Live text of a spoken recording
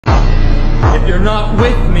If you're not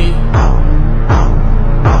with me,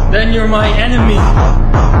 then you're my enemy.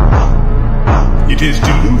 It is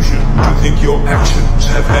delusion to think your actions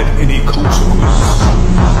have had any consequence.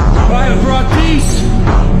 I have brought peace,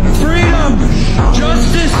 freedom,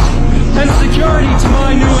 justice, and security to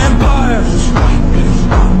my new empire.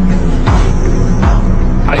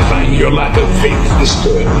 I find your lack of faith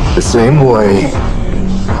disturbing. The same way,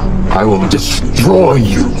 I will destroy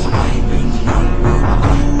you.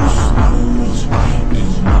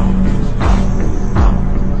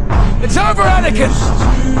 It's over, Anakin!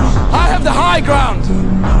 I have the high ground!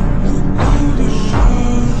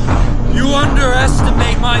 You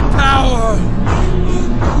underestimate my power!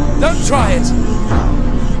 Don't try it!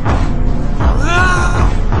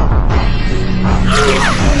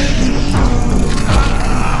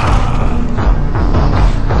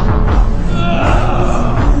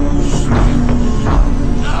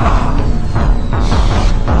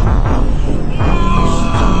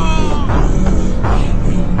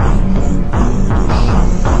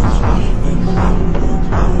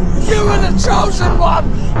 Chosen one!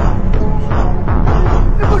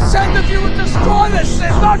 It was said that you would destroy this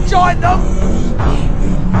Sith, not join them!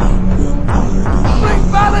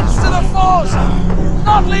 Bring balance to the Force,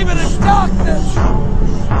 not leave it in darkness!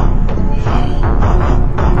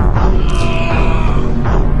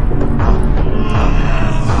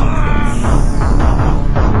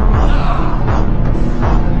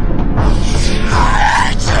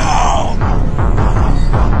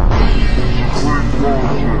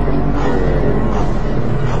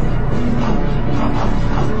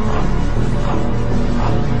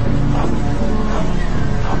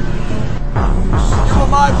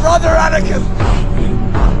 My brother Anakin!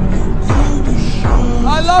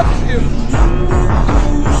 I loved you!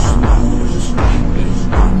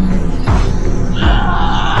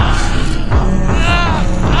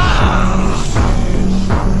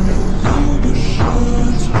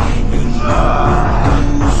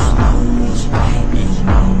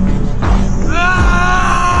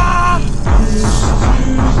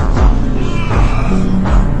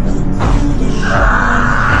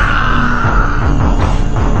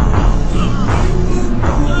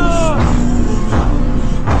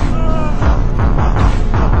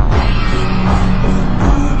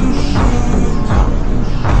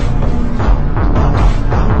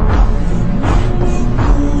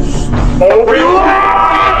 Obi-Wan!